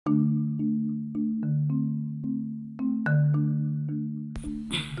My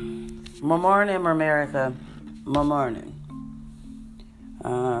morning, America. My morning.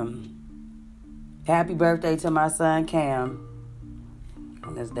 Happy birthday to my son Cam.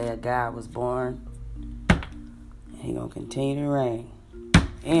 On this day a guy was born. He gonna continue to reign.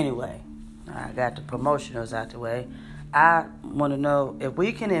 Anyway, I got the promotionals out the way. I want to know if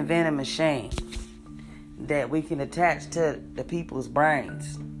we can invent a machine that we can attach to the people's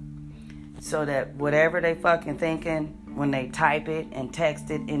brains so that whatever they fucking thinking when they type it and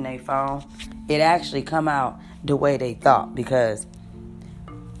text it in their phone, it actually come out the way they thought. Because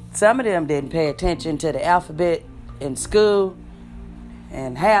some of them didn't pay attention to the alphabet in school,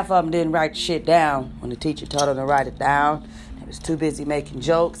 and half of them didn't write shit down when the teacher told them to write it down. They was too busy making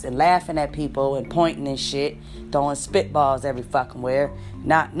jokes and laughing at people and pointing and shit, throwing spitballs every fucking where,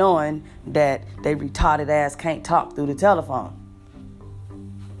 not knowing that they retarded ass can't talk through the telephone.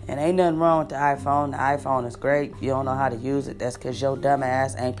 And ain't nothing wrong with the iPhone. The iPhone is great. If you don't know how to use it, that's because your dumb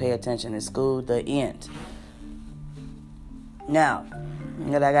ass ain't pay attention in school. The end. Now,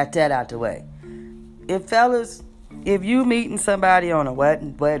 that I got that out the way. If you meeting somebody on a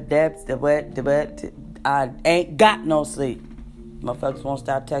I ain't got no sleep. Motherfuckers won't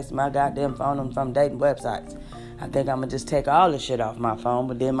stop texting my goddamn phone from dating websites. I think I'm gonna just take all this shit off my phone,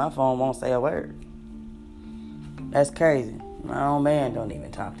 but then my phone won't say a word. That's crazy. My own man don't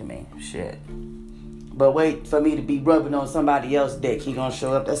even talk to me. Shit. But wait for me to be rubbing on somebody else's dick. He gonna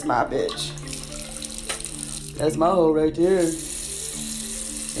show up. That's my bitch. That's my hoe right there.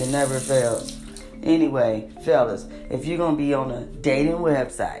 It never fails. Anyway, fellas, if you're gonna be on a dating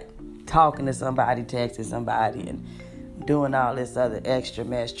website, talking to somebody, texting somebody, and doing all this other extra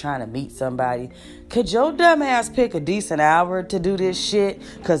mess, trying to meet somebody, could your dumb ass pick a decent hour to do this shit?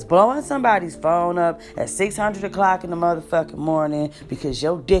 Because blowing somebody's phone up at 600 o'clock in the motherfucking morning because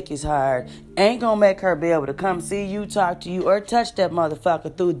your dick is hard ain't gonna make her be able to come see you, talk to you, or touch that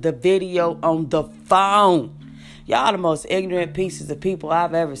motherfucker through the video on the phone. Y'all the most ignorant pieces of people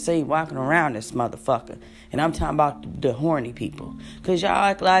I've ever seen walking around this motherfucker. And I'm talking about the horny people. Because y'all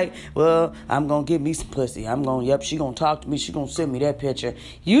act like, well, I'm going to get me some pussy. She going to talk to me. She going to send me that picture.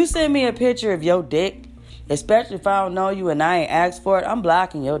 You send me a picture of your dick, especially if I don't know you and I ain't asked for it, I'm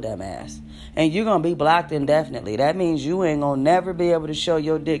blocking your dumb ass. And you're going to be blocked indefinitely. That means you ain't going to never be able to show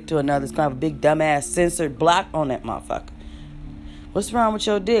your dick to another. It's going to have a big dumb ass censored block on that motherfucker. What's wrong with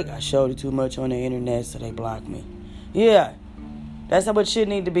your dick? I showed it too much on the internet, so they blocked me. Yeah, that's how what shit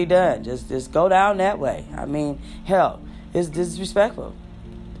need to be done. Just go down that way. I mean, hell, it's disrespectful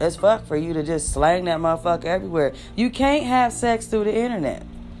as fuck for you to just slang that motherfucker everywhere. You can't have sex through the internet.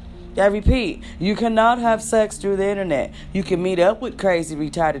 I repeat, you cannot have sex through the internet. You can meet up with crazy,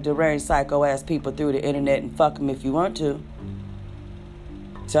 retarded, deranged, psycho-ass people through the internet and fuck them if you want to.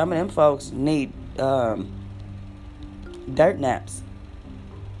 Some of them folks need dirt naps.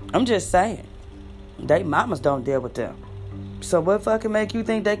 I'm just saying. They mamas don't deal with them. So what fucking make you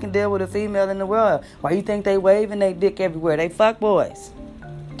think they can deal with a female in the world? Why you think they waving their dick everywhere? They fuck boys.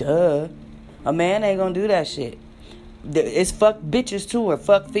 Duh. A man ain't gonna do that shit. It's fuck bitches too, or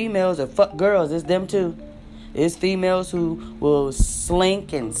fuck females, or fuck girls. It's them too. It's females who will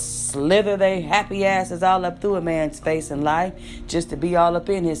slink and slither their happy asses all up through a man's face in life just to be all up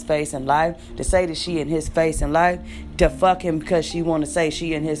in his face in life, to say that she in his face in life, to fuck him because she want to say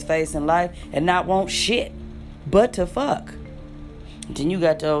she in his face in life and not want shit but to fuck. Then you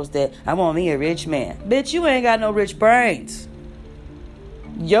got those that, I want me a rich man. Bitch, you ain't got no rich brains.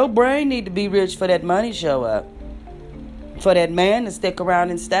 Your brain need to be rich for that money show up. For that man to stick around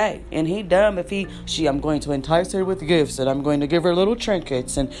and stay. And he dumb if I'm going to entice her with gifts, and I'm going to give her little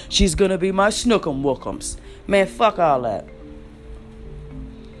trinkets, and she's going to be my snookum wookums. Man, fuck all that.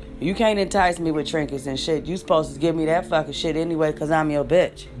 You can't entice me with trinkets and shit. You supposed to give me that fucking shit anyway because I'm your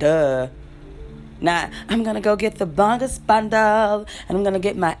bitch. Duh. Now, I'm going to go get the longest bundle, and I'm going to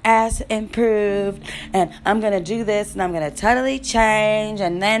get my ass improved, and I'm going to do this, and I'm going to totally change,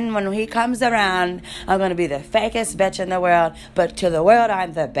 and then when he comes around, I'm going to be the fakest bitch in the world, but to the world,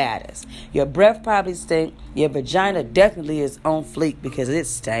 I'm the baddest. Your breath probably stink. Your vagina definitely is on fleek because it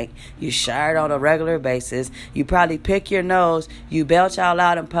stank. You shower on a regular basis. You probably pick your nose. You belch all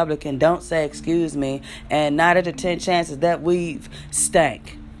out in public and don't say excuse me, and 9 out of 10 chances that weave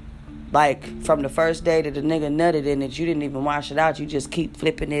stank. Like, from the first day that the nigga nutted in it, you didn't even wash it out. You just keep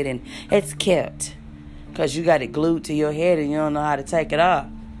flipping it, and it's cute. Because you got it glued to your head, and you don't know how to take it off.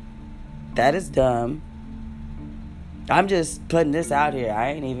 That is dumb. I'm just putting this out here. I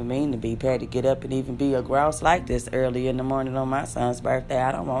ain't even mean to be petty, get up and even be a grouse like this early in the morning on my son's birthday.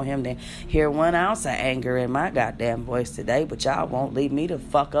 I don't want him to hear 1 ounce of anger in my goddamn voice today, but y'all won't leave me the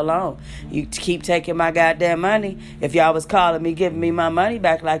fuck alone. You keep taking my goddamn money. If y'all was calling me, giving me my money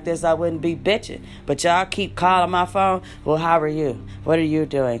back like this, I wouldn't be bitching. But y'all keep calling my phone. Well, how are you? What are you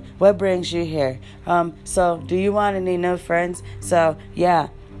doing? What brings you here? So do you want any new friends? So, yeah.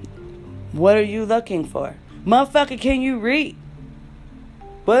 What are you looking for? Motherfucker, can you read?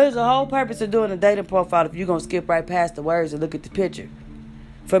 What is the whole purpose of doing a dating profile if you're going to skip right past the words and look at the picture?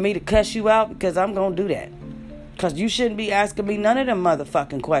 For me to cuss you out? Because I'm going to do that. Because you shouldn't be asking me none of them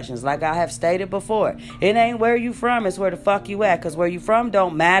motherfucking questions like I have stated before. It ain't where you from, it's where the fuck you at. Because where you from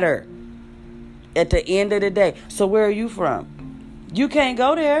don't matter at the end of the day. So where are you from? You can't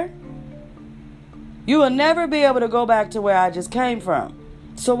go there. You will never be able to go back to where I just came from.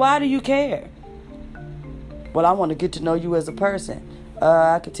 So why do you care? Well, I want to get to know you as a person.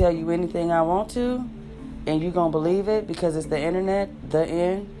 I could tell you anything I want to, and you going to believe it because it's the internet, the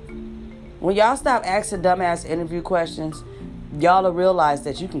end. When y'all stop asking dumbass interview questions, y'all will realize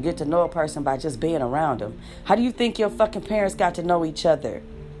that you can get to know a person by just being around them. How do you think your fucking parents got to know each other?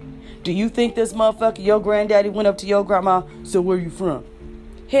 Do you think this motherfucker, your granddaddy, went up to your grandma, so where you from?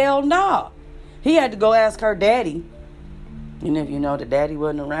 Hell no. He had to go ask her daddy. And if you know the daddy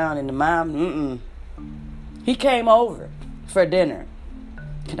wasn't around and the mom, He came over for dinner.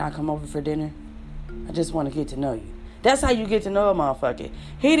 Can I come over for dinner? I just want to get to know you. That's how you get to know a motherfucker.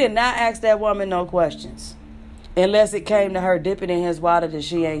 He did not ask that woman no questions. Unless it came to her dipping in his water that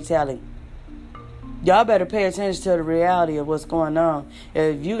she ain't telling. Y'all better pay attention to the reality of what's going on.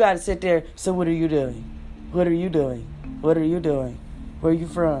 If you got to sit there, so what are you doing? What are you doing? What are you doing? Where are you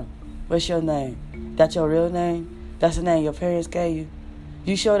from? What's your name? That's your real name? That's the name your parents gave you?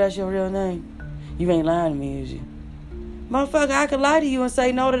 You sure that's your real name? You ain't lying to me, is you? Motherfucker, I could lie to you and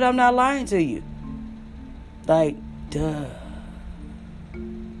say no that I'm not lying to you. Like, duh.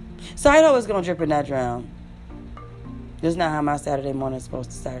 Side hoe is gonna drip and not drown. This is not how my Saturday morning is supposed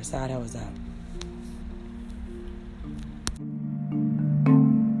to start. Side hoe is out.